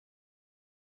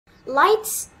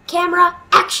Lights, camera,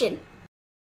 action!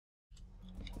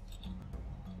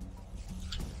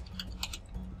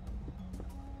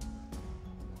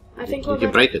 I think Did you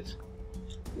break it?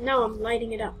 No, I'm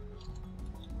lighting it up.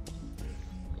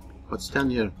 What's down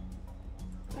here?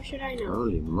 How should I know?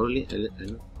 Holy moly!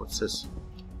 What's this?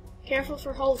 Careful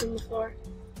for holes in the floor.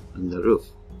 On the roof.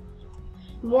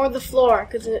 More the floor,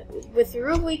 because with the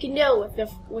roof we can deal with.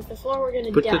 With the floor we're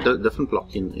gonna Put die. a different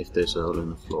block in if there's a hole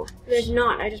in the floor. There's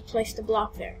not. I just placed a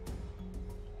block there.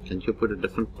 Can't you put a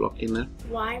different block in there?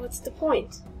 Why? What's the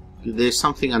point? There's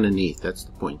something underneath. That's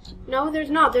the point. No, there's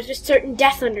not. There's just certain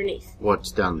death underneath.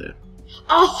 What's down there?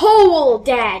 A hole,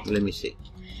 Dad. Let me see.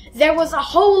 There was a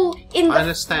hole in the. I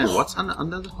understand. What's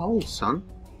under the hole, son?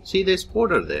 See, there's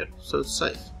water there, so it's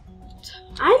safe.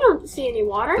 I don't see any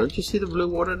water. Don't you see the blue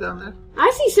water down there?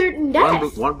 I see certain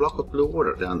death. One block of blue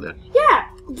water down there. Yeah,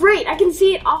 great. I can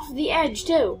see it off the edge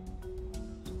too.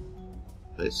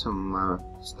 There's some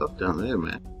stuff down there,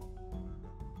 man.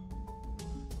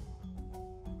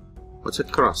 What's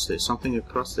across? There's something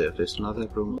across there. There's another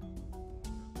room.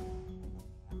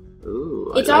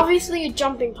 Ooh, It's obviously a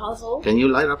jumping puzzle. Can you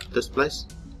light up this place?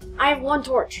 I have one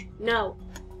torch. No.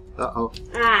 Uh-oh.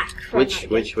 Ah,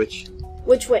 crap.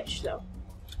 Which, though?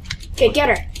 Okay, get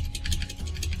her.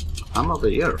 I'm over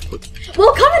here.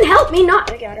 Well, come and help me,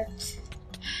 not... I got her.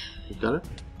 You got it?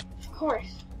 Of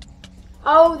course.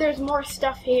 Oh, there's more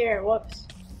stuff here. Whoops.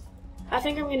 I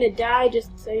think I'm gonna die,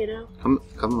 just so you know.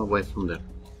 Come away from there.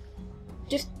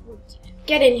 Just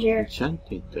get in here.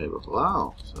 Enchanting table.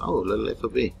 Wow. Oh, little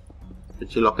FOB.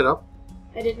 Did you lock it up?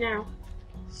 I did now.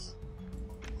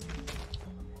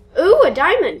 Ooh, a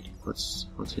diamond. What's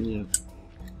in here?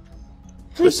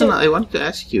 Please Listen, don't. I wanted to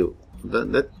ask you.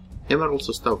 That emeralds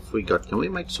and stuff we got. Can we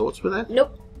make swords with that?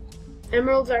 Nope.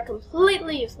 Emeralds are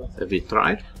completely useless. Have you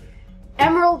tried?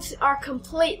 Emeralds are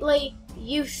completely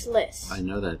useless. I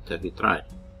know that. Have you tried?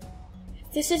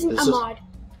 This isn't a mod.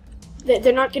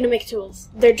 They're not going to make tools.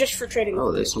 They're just for trading.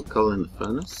 Oh, there's some coal in the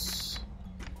furnace.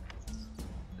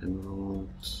 Emerald,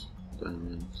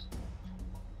 diamond.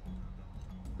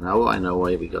 Now I know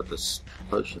why we got this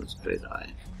potions, great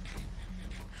eye.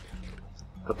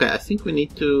 Okay, I think we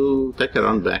need to take a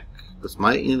run back, because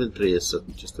my inventory is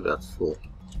just about full.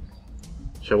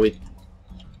 Shall we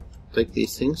take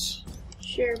these things?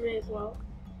 Sure, may as well.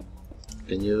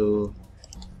 Can you...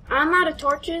 I'm out of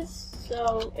torches,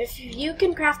 so if you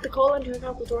can craft the coal into a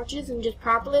couple torches and just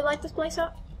properly light this place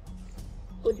up,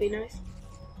 would be nice.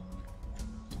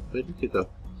 Where did you go?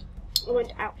 I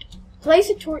went out. Place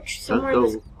a torch somewhere in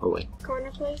this away.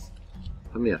 corner, please.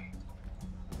 Come here.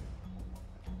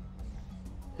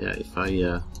 Yeah, if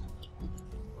I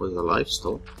was alive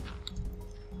still,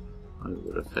 I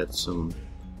would have had some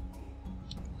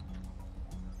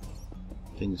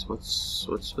things. What's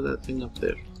with that thing up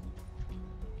there?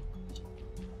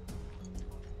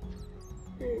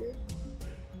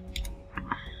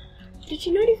 Did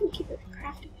you not even keep a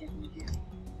crafting table here?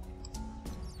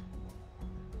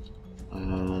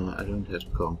 I don't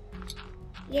have coal.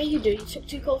 Yeah, you do. You took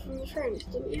 2 coal from the furnace,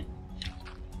 didn't you?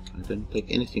 I didn't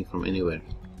take anything from anywhere.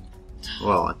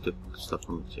 Well, I took stuff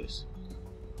from the chest.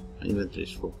 My inventory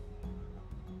is full.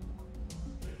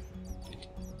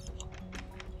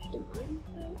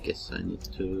 Guess I need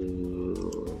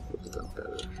to put the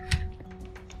gunpowder.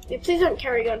 Yeah, please don't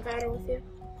carry gunpowder with you.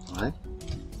 Why?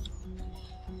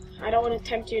 I don't want to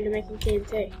tempt you into making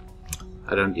TNT.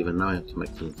 I don't even know how to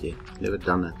make TNT. Never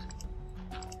done it.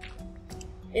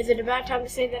 Is it a bad time to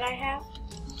say that I have?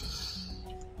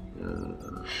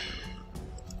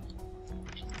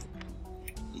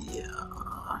 Yeah.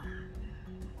 I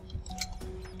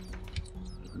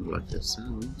don't like that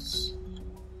sounds.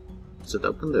 Is it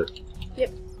open there?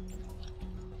 Yep.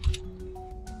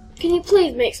 Can you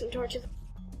please make some torches?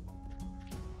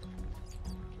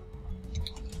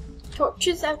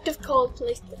 Torches out of coal,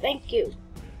 please. Thank you.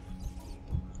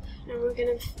 Now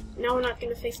we're not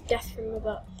gonna face death from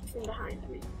behind. I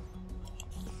mean,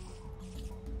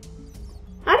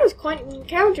 that was quite an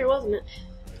encounter, wasn't it?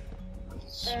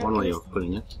 That's one way of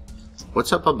putting it.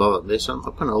 What's up above? There's some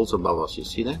open holes above us. You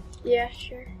see that? Yeah,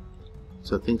 sure.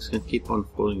 So things can keep on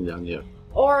falling down here.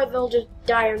 Or they'll just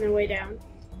die on their way down.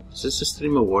 Is this a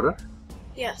stream of water?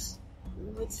 Yes.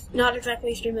 It's not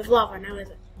exactly a stream of lava now, is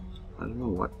it? I don't know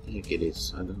what the heck it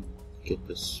is. I don't get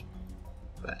this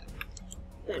back.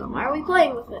 Then why are we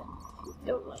playing with it?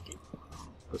 Don't like it.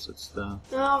 Because it's the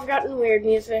Oh, I've gotten weird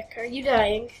music. Are you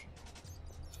dying?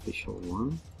 official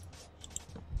one.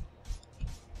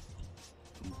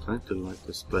 I'm trying to light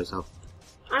this place up.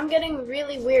 I'm getting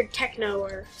really weird techno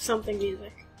or something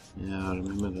music. Yeah, I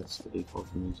remember that's the default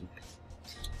music.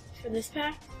 For this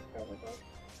pack? Probably.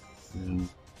 Yeah.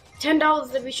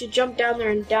 $10 that we should jump down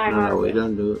there and die. No, we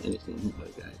don't do anything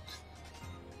like that.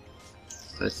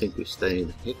 I think we stay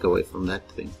the heck away from that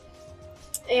thing.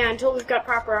 Yeah, until we've got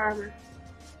proper armor.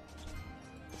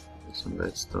 Some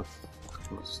bad stuff.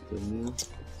 What's there?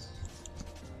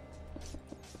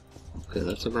 Okay,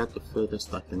 that's about the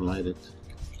furthest I can light it.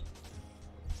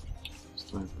 Let's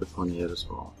try and put one here as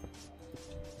well.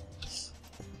 It's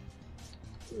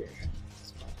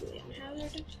probably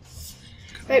unhazarded.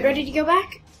 Right, ready to go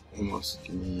back? Almost.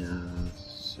 Give me a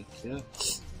sec here.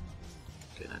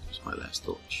 Okay, that was my last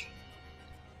torch.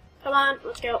 Come on,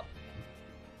 let's go.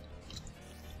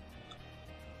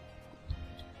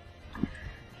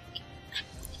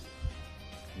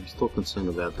 I'm still concerned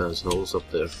about those holes up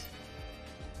there.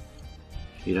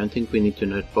 You don't think we need to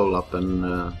nerd pole up and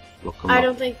block them up? I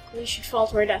don't think we should fall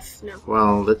to our death, no.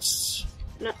 Well, that's...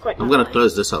 Not quite. I'm gonna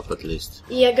close this up at least.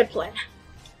 Yeah, good plan.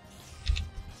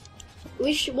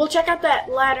 We'll check out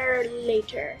that ladder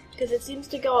later, because it seems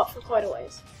to go up for quite a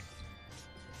ways.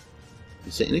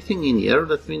 Is there anything in here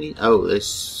that we need? Oh,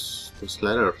 this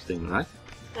ladder thing, right?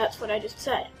 That's what I just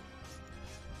said.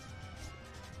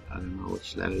 I don't know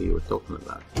which ladder you were talking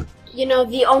about. But, you know,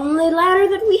 the only ladder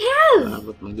that we have!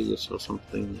 but maybe you saw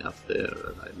something up there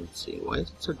that I didn't see. Why is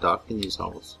it so dark in these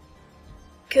holes?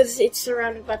 Because it's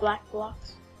surrounded by black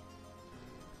blocks.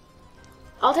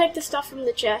 I'll take the stuff from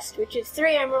the chest, which is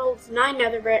 3 emeralds, 9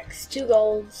 nether bricks, 2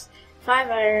 golds, 5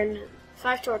 iron,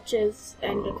 5 torches,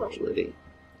 and a potion. Already.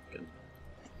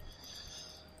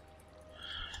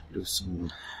 Do some...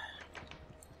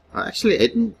 actually,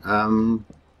 Aiden,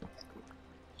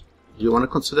 do you want to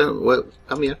consider... Well,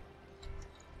 come here.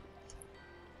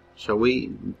 Shall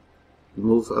we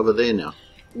move over there now?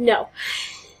 No.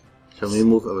 Shall we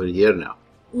move over here now?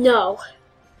 No.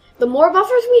 The more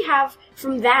buffers we have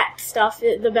from that stuff,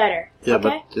 the better. Yeah,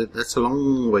 okay? But that's a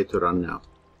long way to run now.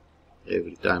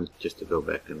 Every time just to go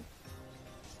back and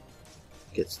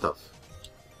get stuff.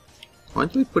 Why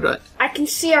don't we put a... I can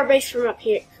see our base from up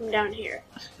here, from down here.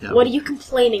 Yeah, What are you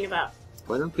complaining about?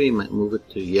 why don't we move it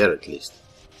to here at least?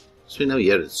 So we know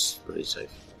here it's pretty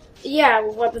safe. Yeah,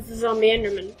 well, what with the zombie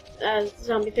enderman,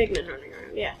 zombie pigmen running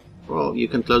around, yeah. Well, you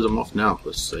can close them off now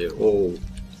because they're all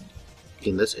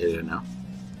in this area now.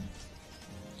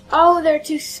 Oh, there are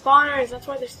 2 spawners, that's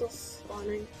why they're still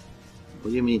spawning. What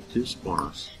do you mean 2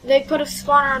 spawners? They put a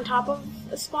spawner on top of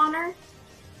a spawner,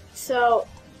 so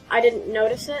I didn't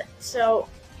notice it, so...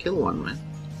 Kill one, man.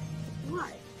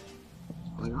 Why?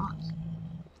 Why not?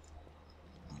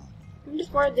 I'm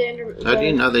just worried the enderman... How do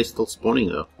you know they're still spawning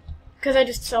though? Because I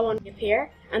just saw one appear,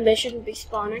 and they shouldn't be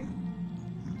spawning.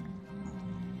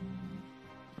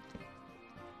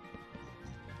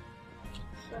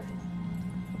 Sorry.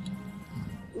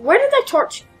 Where did that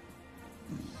torch...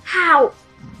 How?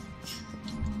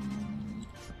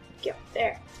 Get up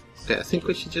there. Okay, I think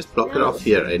we should just block it off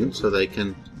here, Aiden, so they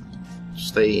can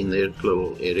stay in their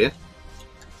little area.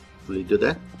 Will you do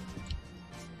that?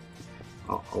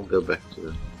 I'll go back to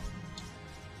the...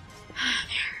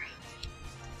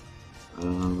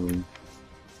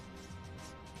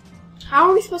 How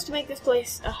are we supposed to make this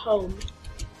place a home?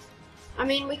 I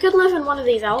mean, we could live in one of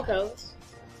these alcoves.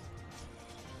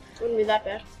 Wouldn't be that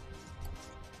bad.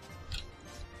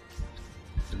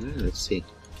 Let's see.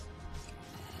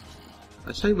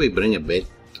 I say we bring a bed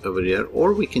over here,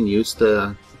 or we can use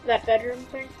the Bedroom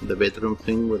thing? The bedroom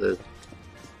thing with a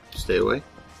stairway.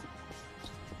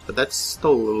 But that's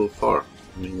still a little far.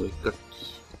 I mean, we've got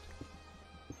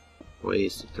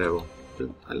ways to travel.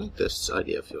 I like this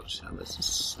idea of yours, and this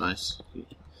is nice. You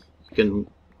can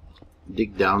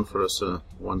dig down for us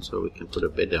one so we can put a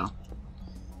bed down.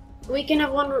 We can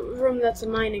have one room that's a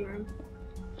mining room.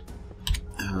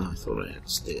 I thought I had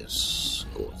stairs.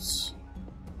 Quartz.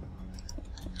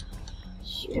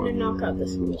 Gonna knock out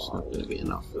this wall. It's not going to be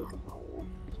enough though.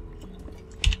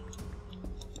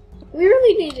 We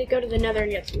really need to go to the nether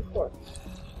and get some quartz.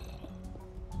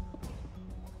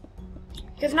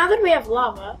 Because now that we have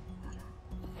lava,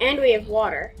 and we have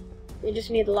water, we just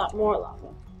need a lot more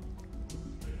lava.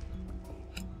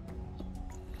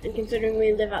 And considering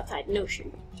we live outside an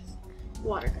ocean,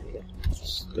 water kind of good.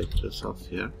 Just let yourself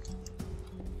here.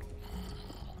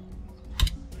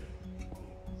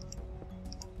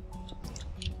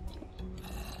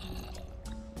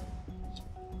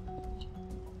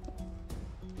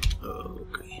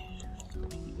 Okay,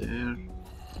 there.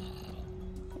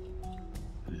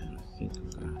 And I think I'm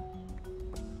gonna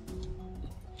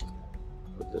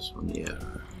put this one here,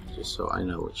 just so I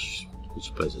know which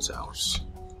place is ours.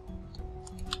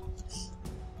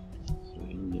 So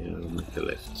in there, make a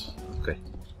left. Okay.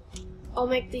 I'll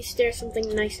make these stairs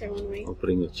something nicer when we... I'll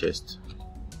bring the chest.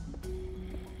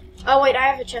 Oh wait, I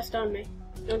have a chest on me.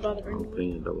 Don't bother I'll bringing it.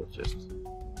 bring a double chest.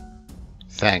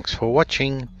 Thanks for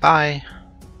watching. Bye.